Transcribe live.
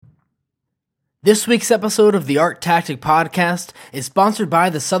This week's episode of the Art Tactic Podcast is sponsored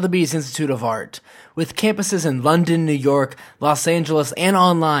by the Sotheby's Institute of Art. With campuses in London, New York, Los Angeles, and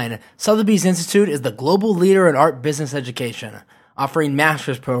online, Sotheby's Institute is the global leader in art business education, offering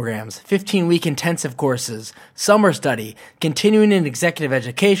master's programs, 15-week intensive courses, summer study, continuing in executive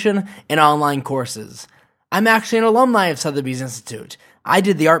education, and online courses. I'm actually an alumni of Sotheby's Institute. I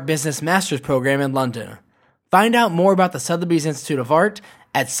did the art business master's program in London. Find out more about the Sotheby's Institute of Art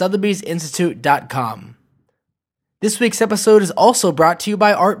at sotheby'sinstitute.com. This week's episode is also brought to you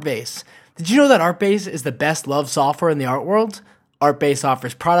by Artbase. Did you know that Artbase is the best loved software in the art world? Artbase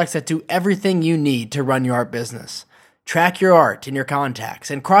offers products that do everything you need to run your art business. Track your art and your contacts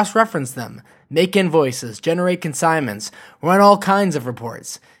and cross-reference them, make invoices, generate consignments, run all kinds of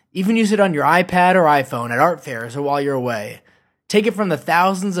reports. Even use it on your iPad or iPhone at art fairs or while you're away. Take it from the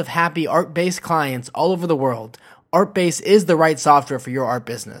thousands of happy Artbase clients all over the world. Artbase is the right software for your art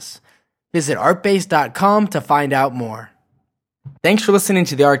business. Visit artbase.com to find out more. Thanks for listening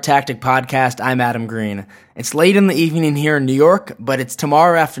to the Art Tactic Podcast. I'm Adam Green. It's late in the evening here in New York, but it's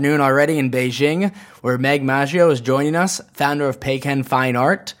tomorrow afternoon already in Beijing, where Meg Maggio is joining us, founder of Peiken Fine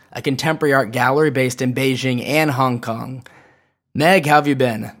Art, a contemporary art gallery based in Beijing and Hong Kong. Meg, how have you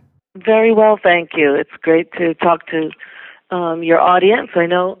been? Very well, thank you. It's great to talk to your audience. I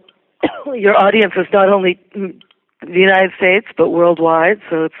know your audience is not only the United States, but worldwide,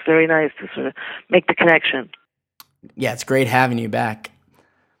 so it's very nice to sort of make the connection. Yeah, it's great having you back.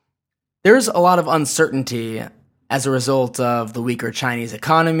 There's a lot of uncertainty as a result of the weaker Chinese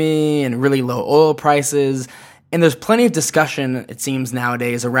economy and really low oil prices, and there's plenty of discussion, it seems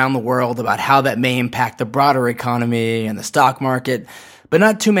nowadays, around the world about how that may impact the broader economy and the stock market, but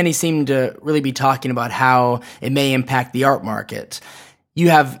not too many seem to really be talking about how it may impact the art market. You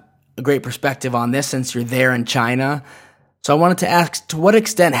have a great perspective on this since you're there in China. So I wanted to ask, to what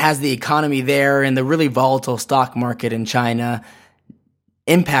extent has the economy there and the really volatile stock market in China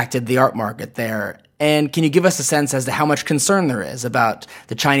impacted the art market there? And can you give us a sense as to how much concern there is about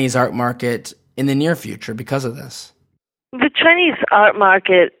the Chinese art market in the near future because of this? The Chinese art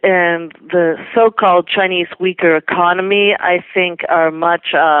market and the so-called Chinese weaker economy, I think, are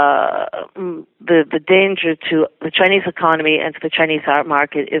much the danger to the Chinese economy and to the Chinese art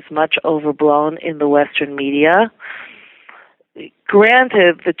market is much overblown in the Western media.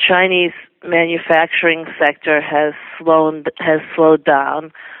 Granted, the Chinese manufacturing sector has slowed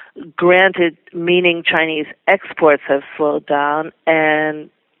down. Granted, meaning Chinese exports have slowed down, and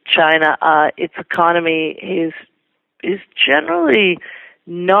China, its economy is generally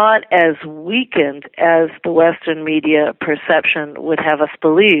not as weakened as the Western media perception would have us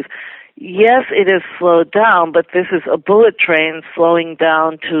believe. Yes, it has slowed down, but this is a bullet train slowing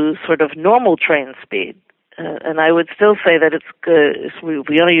down to sort of normal train speed. And I would still say that it's good. If we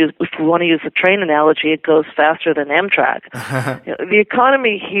want to use the train analogy, it goes faster than Amtrak. The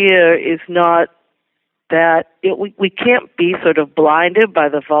economy here is not that we can't be sort of blinded by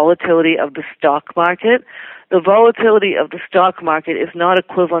the volatility of the stock market. The volatility of the stock market is not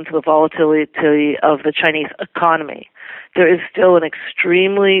equivalent to the volatility of the Chinese economy. There is still an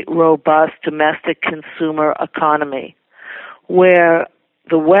extremely robust domestic consumer economy where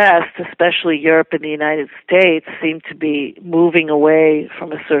the West, especially Europe and the United States, seem to be moving away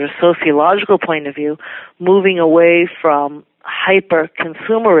from a sort of sociological point of view, moving away from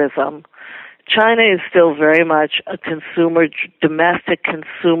hyper-consumerism. China is still very much a domestic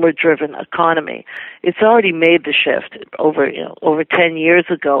consumer-driven economy. It's already made the shift over 10 years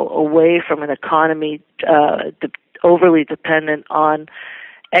ago away from an economy overly dependent on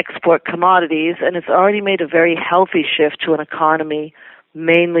export commodities, and it's already made a very healthy shift to an economy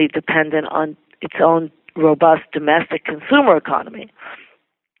mainly dependent on its own robust domestic consumer economy.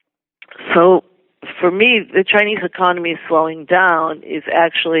 So, for me, the Chinese economy slowing down is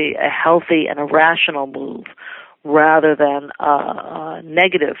actually a healthy and a rational move rather than a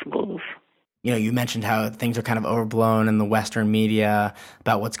negative move. You know, you mentioned how things are kind of overblown in the Western media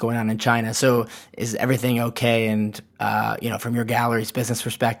about what's going on in China. So is everything okay? And, from your gallery's business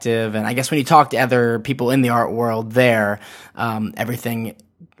perspective, and I guess when you talk to other people in the art world there, everything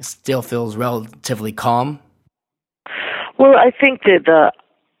still feels relatively calm? Well, I think that the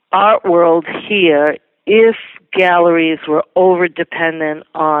art world here, if galleries were over-dependent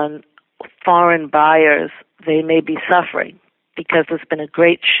on foreign buyers, they may be suffering because there's been a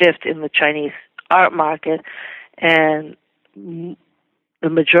great shift in the Chinese art market, and the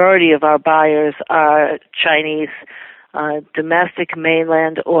majority of our buyers are Chinese, domestic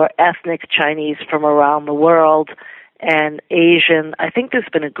mainland or ethnic Chinese from around the world, and Asian. I think there's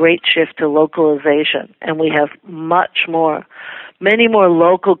been a great shift to localization, and we have many more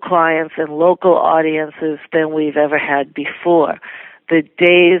local clients and local audiences than we've ever had before. The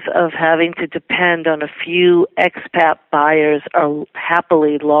days of having to depend on a few expat buyers are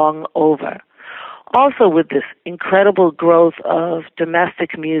happily long over. Also, with this incredible growth of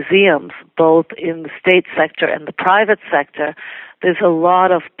domestic museums, both in the state sector and the private sector, there's a lot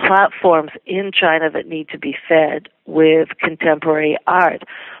of platforms in China that need to be fed with contemporary art.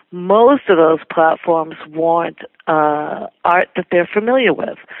 Most of those platforms want art that they're familiar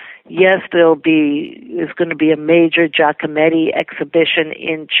with. Yes, there's going to be a major Giacometti exhibition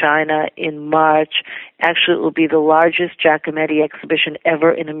in China in March. Actually, it will be the largest Giacometti exhibition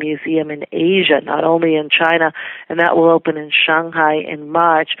ever in a museum in Asia, not only in China, and that will open in Shanghai in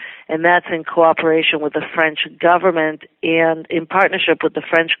March, and that's in cooperation with the French government and in partnership with the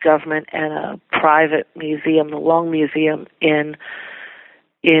French government and a private museum, the Long Museum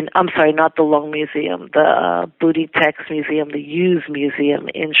not the Long Museum, the Budi Tex Museum, the Yuz Museum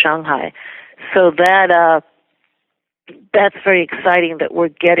in Shanghai. So that's very exciting that we're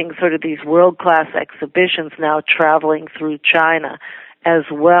getting sort of these world-class exhibitions now traveling through China, as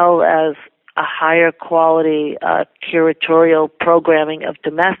well as a higher quality curatorial programming of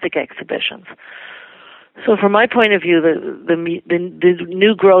domestic exhibitions. So from my point of view, the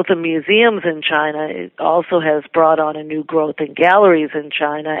new growth of museums in China also has brought on a new growth in galleries in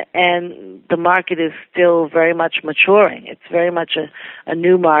China, and the market is still very much maturing. It's very much a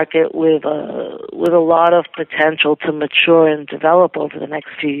new market with a lot of potential to mature and develop over the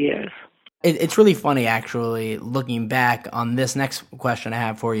next few years. It's really funny, actually, looking back on this next question I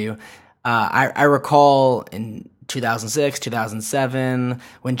have for you. I recall in 2006, 2007,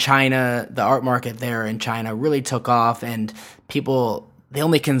 when China, the art market there in China really took off, and the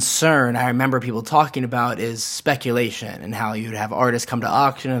only concern I remember people talking about is speculation and how you'd have artists come to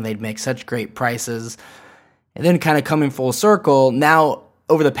auction and they'd make such great prices. And then kind of coming full circle, now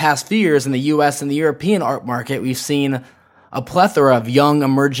over the past few years in the US and the European art market, we've seen a plethora of young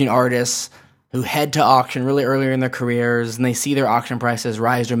emerging artists who head to auction really earlier in their careers, and they see their auction prices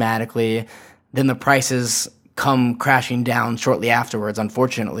rise dramatically. Then the prices come crashing down shortly afterwards,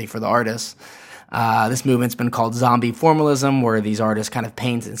 unfortunately for the artists. This movement's been called zombie formalism, where these artists kind of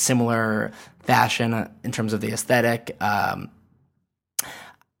paint in similar fashion in terms of the aesthetic. I'm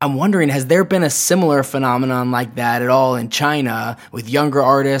wondering, has there been a similar phenomenon like that at all in China with younger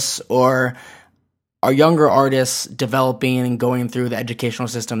artists, or are younger artists developing and going through the educational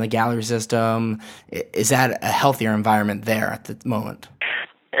system, the gallery system? Is that a healthier environment there at the moment?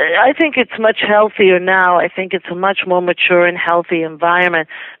 I think it's much healthier now. I think it's a much more mature and healthy environment.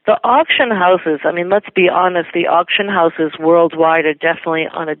 The auction houses, let's be honest, the auction houses worldwide are definitely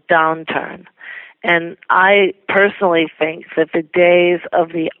on a downturn. And I personally think that the days of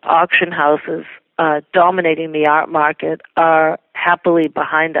the auction houses dominating the art market are happily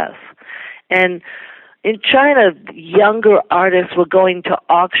behind us. And in China, younger artists were going to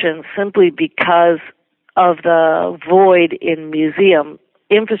auction simply because of the void in museum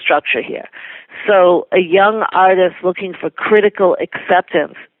infrastructure here. So a young artist looking for critical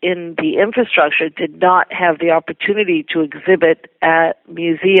acceptance in the infrastructure did not have the opportunity to exhibit at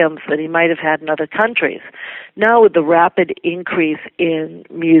museums that he might have had in other countries. Now, with the rapid increase in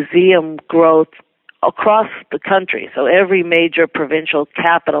museum growth across the country, so every major provincial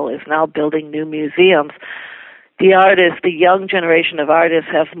capital is now building new museums, the young generation of artists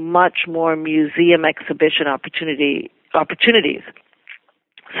have much more museum exhibition opportunities.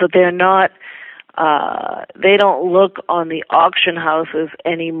 So they're not, they don't look on the auction houses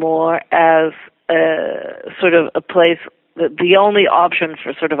anymore as sort of a place, the only option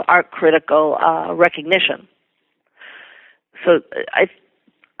for sort of art critical recognition. So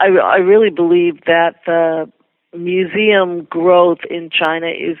I really believe that the museum growth in China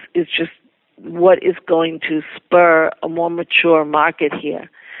is just what is going to spur a more mature market here.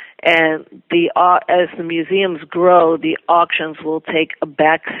 And as the museums grow, the auctions will take a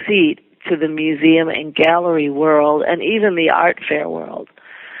back seat to the museum and gallery world, and even the art fair world.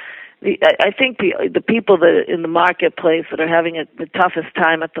 I think the people that in the marketplace that are having the toughest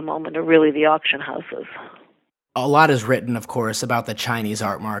time at the moment are really the auction houses. A lot is written, of course, about the Chinese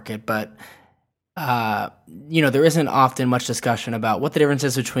art market, but there isn't often much discussion about what the difference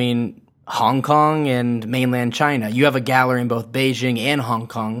is between Hong Kong and mainland China. You have a gallery in both Beijing and Hong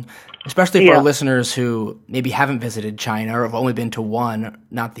Kong, especially for our listeners who maybe haven't visited China or have only been to one,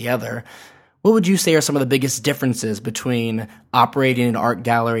 not the other. What would you say are some of the biggest differences between operating an art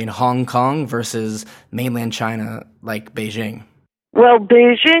gallery in Hong Kong versus mainland China like Beijing? Well,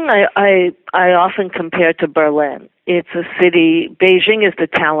 Beijing, I often compare to Berlin. It's a city, Beijing is the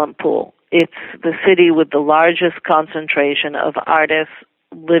talent pool. It's the city with the largest concentration of artists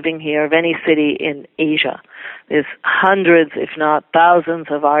living here of any city in Asia. There's hundreds, if not thousands,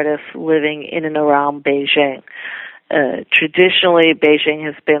 of artists living in and around Beijing. Traditionally, Beijing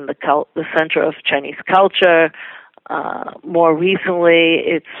has been the center of Chinese culture. More recently,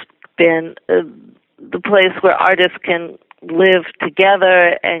 it's been the place where artists can live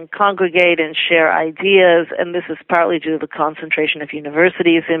together and congregate and share ideas, and this is partly due to the concentration of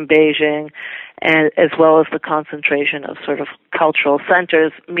universities in Beijing, and as well as the concentration of sort of cultural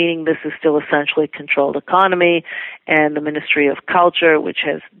centers, meaning this is still essentially controlled economy, and the Ministry of Culture, which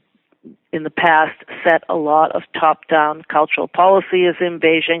has in the past set a lot of top-down cultural policy is in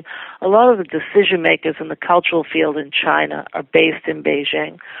Beijing. A lot of the decision makers in the cultural field in China are based in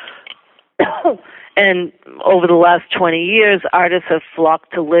Beijing. And over the last 20 years, artists have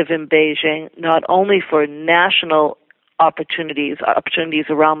flocked to live in Beijing, not only for national opportunities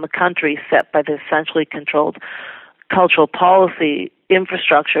around the country set by the essentially controlled cultural policy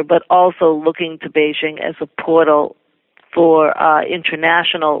infrastructure, but also looking to Beijing as a portal for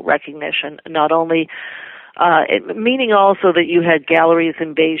international recognition, not only meaning also that you had galleries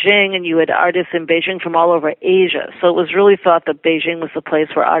in Beijing and you had artists in Beijing from all over Asia. So it was really thought that Beijing was the place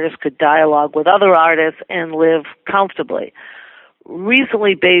where artists could dialogue with other artists and live comfortably.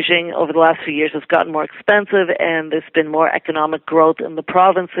 Recently, Beijing, over the last few years, has gotten more expensive, and there's been more economic growth in the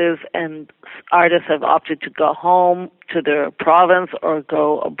provinces, and artists have opted to go home to their province or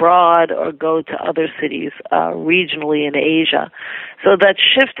go abroad or go to other cities regionally in Asia. So that's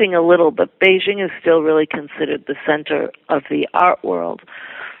shifting a little, but Beijing is still really considered the center of the art world.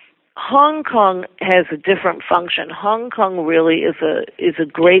 Hong Kong has a different function. Hong Kong really is a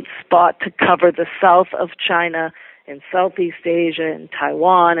great spot to cover the south of China in Southeast Asia, in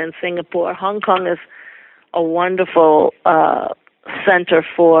Taiwan, and Singapore. Hong Kong is a wonderful center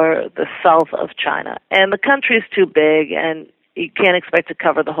for the south of China. And the country is too big, and you can't expect to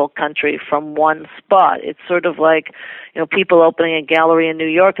cover the whole country from one spot. It's sort of like, people opening a gallery in New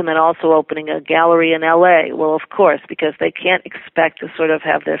York and then also opening a gallery in LA. Well, of course, because they can't expect to sort of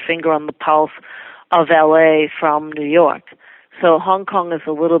have their finger on the pulse of LA from New York. So Hong Kong is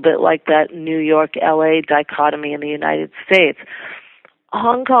a little bit like that New York-LA dichotomy in the United States.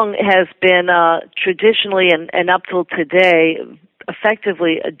 Hong Kong has been traditionally and up till today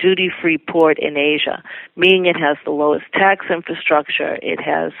effectively a duty-free port in Asia, meaning it has the lowest tax infrastructure, it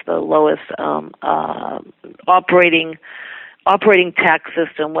has the lowest operating tax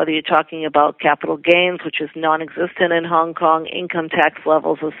system, whether you're talking about capital gains, which is non-existent in Hong Kong, income tax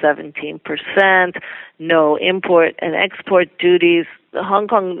levels of 17%, no import and export duties. Hong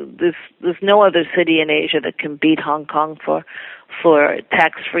Kong, there's no other city in Asia that can beat Hong Kong for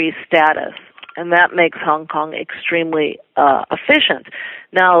tax-free status. And that makes Hong Kong extremely efficient.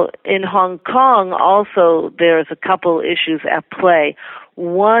 Now, in Hong Kong, also, there's a couple issues at play.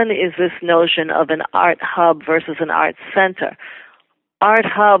 One is this notion of an art hub versus an art center. Art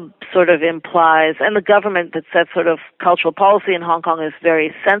hub sort of implies, and the government that sets sort of cultural policy in Hong Kong is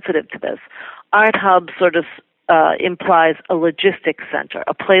very sensitive to this. Art hub sort of implies a logistics center,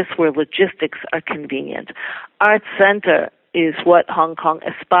 a place where logistics are convenient. Art center is what Hong Kong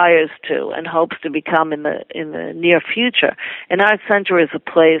aspires to and hopes to become in the near future. An art center is a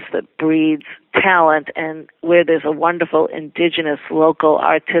place that breeds talent and where there's a wonderful indigenous local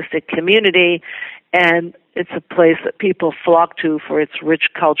artistic community, and it's a place that people flock to for its rich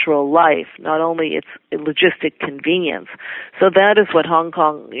cultural life, not only its logistic convenience. So that is what Hong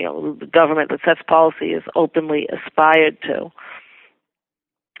Kong, the government that sets policy is openly aspired to.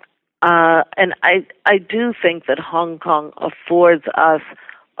 And I do think that Hong Kong affords us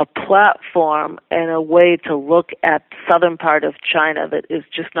a platform and a way to look at the southern part of China that is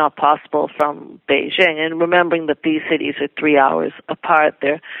just not possible from Beijing. And remembering that these cities are 3 hours apart,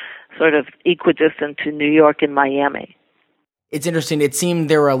 they're sort of equidistant to New York and Miami. It's interesting. It seemed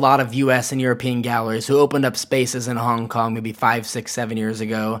there were a lot of U.S. and European galleries who opened up spaces in Hong Kong maybe 5, 6, 7 years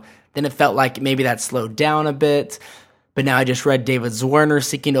ago. Then it felt like maybe that slowed down a bit. But now I just read David Zwirner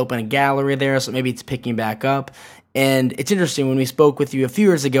seeking to open a gallery there, so maybe it's picking back up. And it's interesting, when we spoke with you a few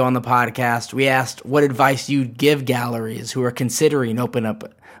years ago on the podcast, we asked what advice you'd give galleries who are considering opening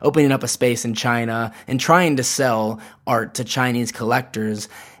up a space in China and trying to sell art to Chinese collectors.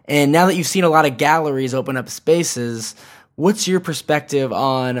 And now that you've seen a lot of galleries open up spaces, what's your perspective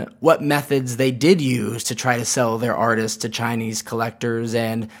on what methods they did use to try to sell their artists to Chinese collectors,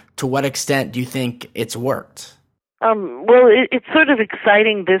 and to what extent do you think it's worked? It's sort of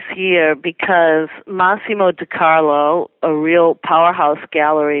exciting this year because Massimo De Carlo, a real powerhouse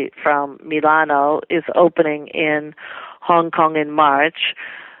gallery from Milano, is opening in Hong Kong in March.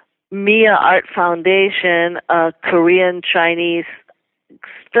 Mia Art Foundation, a Korean-Chinese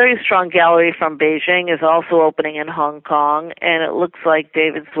very strong gallery from Beijing, is also opening in Hong Kong, and it looks like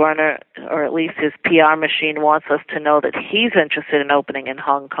David Zwirner, or at least his PR machine, wants us to know that he's interested in opening in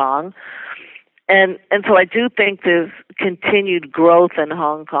Hong Kong. And so I do think there's continued growth in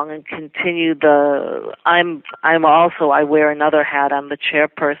Hong Kong and I wear another hat. I'm the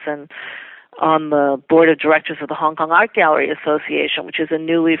chairperson on the board of directors of the Hong Kong Art Gallery Association, which is a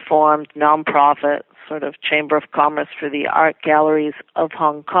newly formed nonprofit sort of chamber of commerce for the art galleries of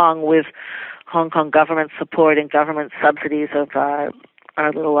Hong Kong, with Hong Kong government support and government subsidies of our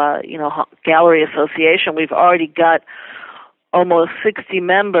little gallery association. We've already got almost 60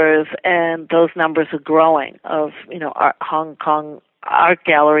 members, and those numbers are growing of, Hong Kong art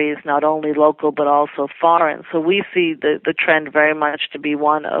galleries, not only local but also foreign. So we see the trend very much to be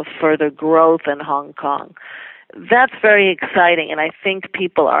one of further growth in Hong Kong. That's very exciting, and I think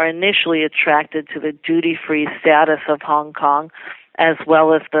people are initially attracted to the duty-free status of Hong Kong, as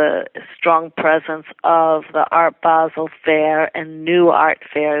well as the strong presence of the Art Basel Fair and new art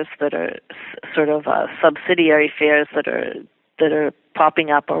fairs that are sort of subsidiary fairs that are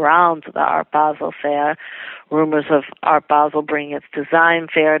popping up around the Art Basel Fair. Rumors of Art Basel bringing its design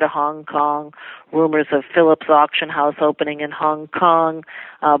fair to Hong Kong. Rumors of Phillips Auction House opening in Hong Kong.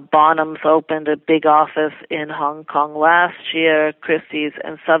 Bonhams opened a big office in Hong Kong last year. Christie's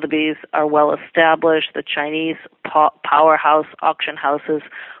and Sotheby's are well established. The Chinese powerhouse auction houses,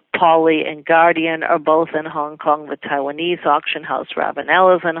 Pauli and Guardian, are both in Hong Kong. The Taiwanese auction house,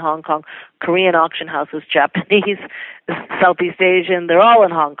 Ravenel, is in Hong Kong. Korean auction houses, Japanese, Southeast Asian, they're all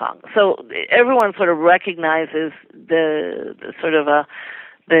in Hong Kong. So everyone sort of recognizes the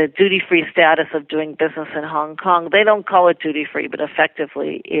duty-free status of doing business in Hong Kong. They don't call it duty-free, but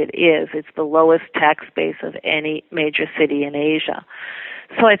effectively it is. It's the lowest tax base of any major city in Asia.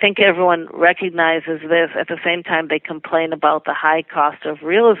 So I think everyone recognizes this. At the same time, they complain about the high cost of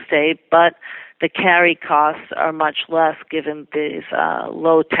real estate, but the carry costs are much less given these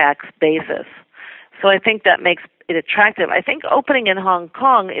low tax basis. So I think that makes it attractive. I think opening in Hong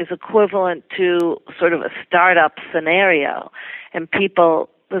Kong is equivalent to sort of a startup scenario, and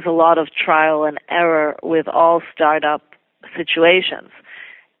there's a lot of trial and error with all startup situations.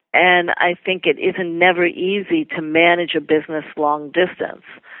 And I think it isn't never easy to manage a business long distance.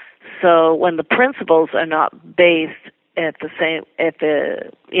 So when the principals are not based when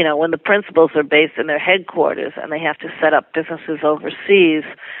the principals are based in their headquarters and they have to set up businesses overseas,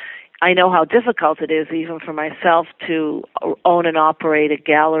 I know how difficult it is, even for myself, to own and operate a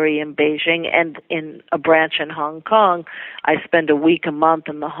gallery in Beijing and in a branch in Hong Kong. I spend a week a month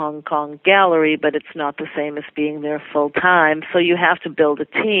in the Hong Kong gallery, but it's not the same as being there full time. So you have to build a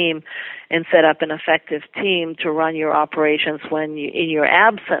team and set up an effective team to run your operations in your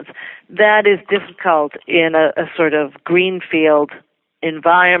absence. That is difficult in a sort of greenfield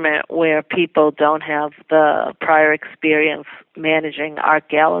environment where people don't have the prior experience managing art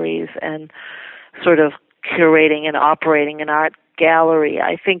galleries and sort of curating and operating an art gallery.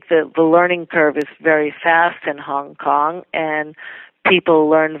 I think that the learning curve is very fast in Hong Kong, and people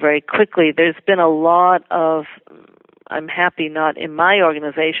learn very quickly. There's been a lot of, I'm happy not in my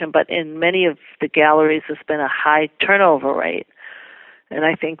organization, but in many of the galleries there's been a high turnover rate. And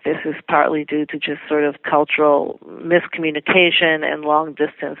I think this is partly due to just sort of cultural miscommunication and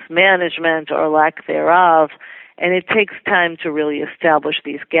long-distance management or lack thereof. And it takes time to really establish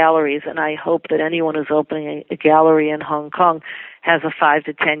these galleries. And I hope that anyone who's opening a gallery in Hong Kong has a 5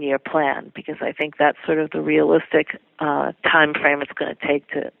 to 10 year plan, because I think that's sort of the realistic time frame it's going to take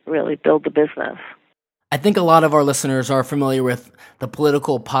to really build the business. I think a lot of our listeners are familiar with the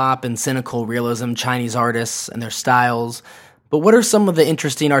political pop and cynical realism Chinese artists and their styles. But what are some of the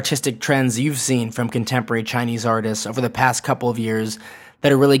interesting artistic trends you've seen from contemporary Chinese artists over the past couple of years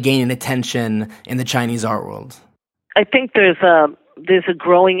that are really gaining attention in the Chinese art world? I think there's a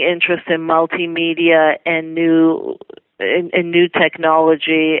growing interest in multimedia and new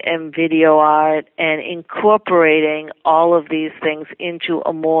technology and video art, and incorporating all of these things into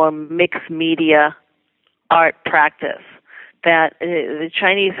a more mixed media art practice. That the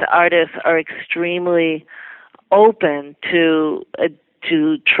Chinese artists are extremely open to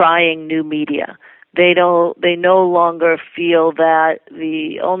trying new media. They no longer feel that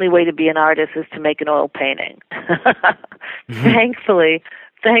the only way to be an artist is to make an oil painting. Mm-hmm.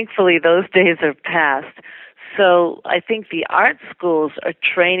 Thankfully, those days are past. So I think the art schools are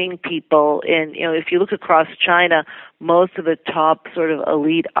training people in, if you look across China, most of the top sort of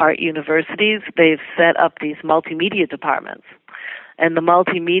elite art universities, they've set up these multimedia departments. And the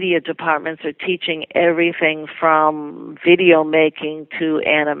multimedia departments are teaching everything from video making to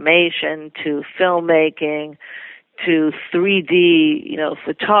animation to filmmaking to 3D,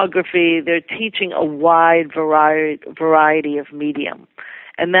 photography. They're teaching a wide variety of medium.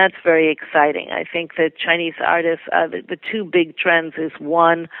 And that's very exciting. I think that Chinese artists, the two big trends is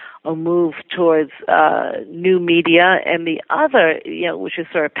one, a move towards new media, and the other, which is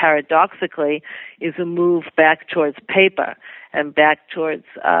sort of paradoxically, is a move back towards paper and back towards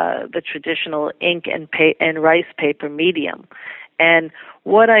the traditional ink and rice paper medium. And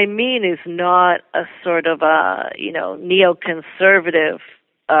what I mean is not a sort of a, neoconservative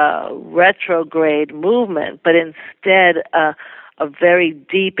retrograde movement, but instead a very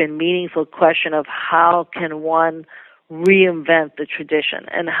deep and meaningful question of how can one reinvent the tradition,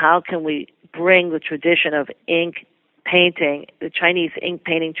 and how can we bring the tradition of ink painting, the Chinese ink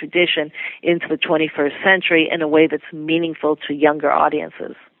painting tradition, into the 21st century in a way that's meaningful to younger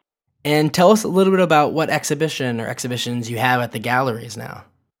audiences. And tell us a little bit about what exhibition or exhibitions you have at the galleries now.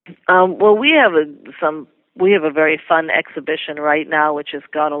 Well, we have a very fun exhibition right now, which has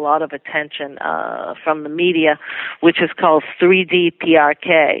got a lot of attention from the media, which is called 3D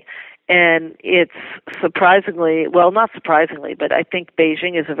PRK. And it's not surprisingly, but I think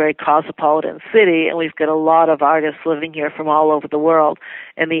Beijing is a very cosmopolitan city, and we've got a lot of artists living here from all over the world.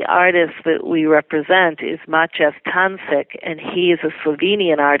 And the artist that we represent is Maciej Tancik, and he is a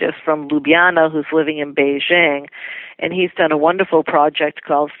Slovenian artist from Ljubljana who's living in Beijing. And he's done a wonderful project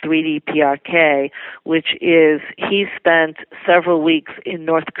called 3D PRK, which is he spent several weeks in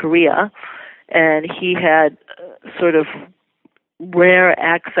North Korea, and he had sort of rare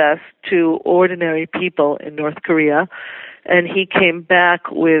access to ordinary people in North Korea, and he came back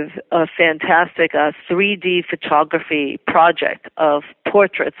with a fantastic 3D photography project of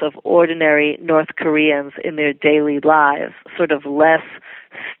portraits of ordinary North Koreans in their daily lives, sort of less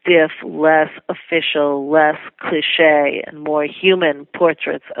stiff, less official, less cliche, and more human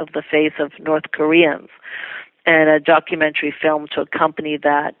portraits of the face of North Koreans, and a documentary film to accompany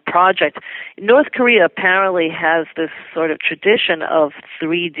that project. North Korea apparently has this sort of tradition of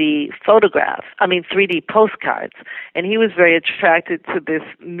 3D postcards, and he was very attracted to this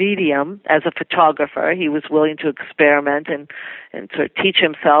medium as a photographer. He was willing to experiment and sort of teach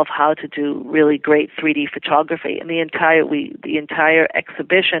himself how to do really great 3D photography. And the entire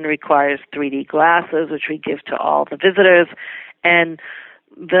exhibition requires 3D glasses, which we give to all the visitors, and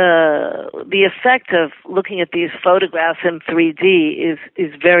the effect of looking at these photographs in 3D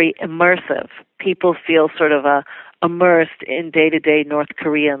is very immersive. People feel sort of immersed in day-to-day North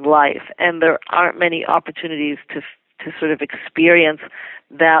Korean life, and there aren't many opportunities to sort of experience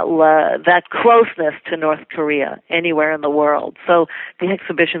that closeness to North Korea anywhere in the world. So the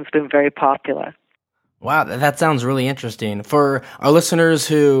exhibition's been very popular. Wow, that sounds really interesting. For our listeners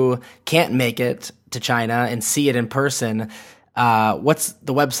who can't make it to China and see it in person, what's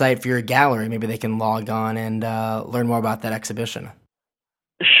the website for your gallery? Maybe they can log on and learn more about that exhibition.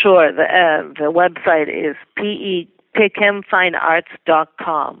 Sure. The website is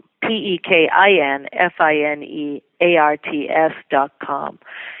pekimfinearts.com, PEKINFINEARTS.com.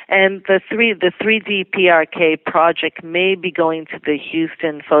 And the 3D PRK project may be going to the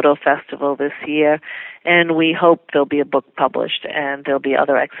Houston Photo Festival this year, and we hope there'll be a book published and there'll be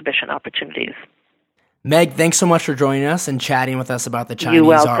other exhibition opportunities. Meg, thanks so much for joining us and chatting with us about the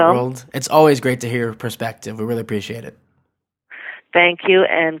Chinese art world. It's always great to hear your perspective. We really appreciate it. Thank you,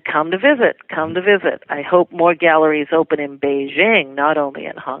 and come to visit. I hope more galleries open in Beijing, not only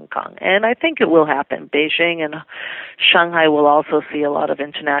in Hong Kong. And I think it will happen. Beijing and Shanghai will also see a lot of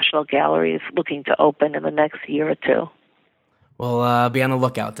international galleries looking to open in the next year or two. We'll be on the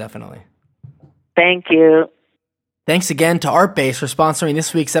lookout, definitely. Thank you. Thanks again to ArtBase for sponsoring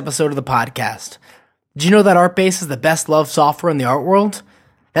this week's episode of the podcast. Did you know that ArtBase is the best loved software in the art world?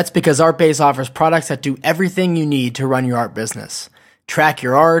 That's because ArtBase offers products that do everything you need to run your art business. Track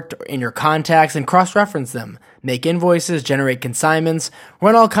your art in your contacts and cross-reference them. Make invoices, generate consignments,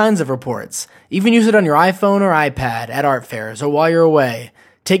 run all kinds of reports. Even use it on your iPhone or iPad at art fairs or while you're away.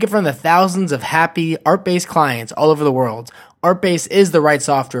 Take it from the thousands of happy ArtBase clients all over the world. ArtBase is the right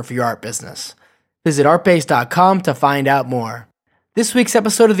software for your art business. Visit artbase.com to find out more. This week's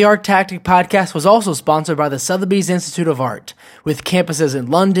episode of the Art Tactic Podcast was also sponsored by the Sotheby's Institute of Art. With campuses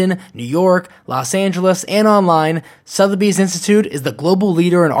in London, New York, Los Angeles, and online, Sotheby's Institute is the global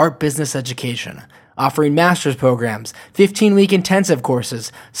leader in art business education. offering master's programs, 15-week intensive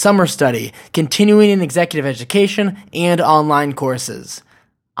courses, summer study, continuing in executive education, and online courses.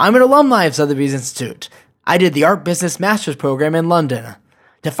 I'm an alumni of Sotheby's Institute. I did the Art Business Master's program in London.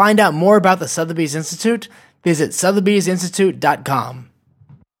 To find out more about the Sotheby's Institute, visit sothebyesinstitute.com.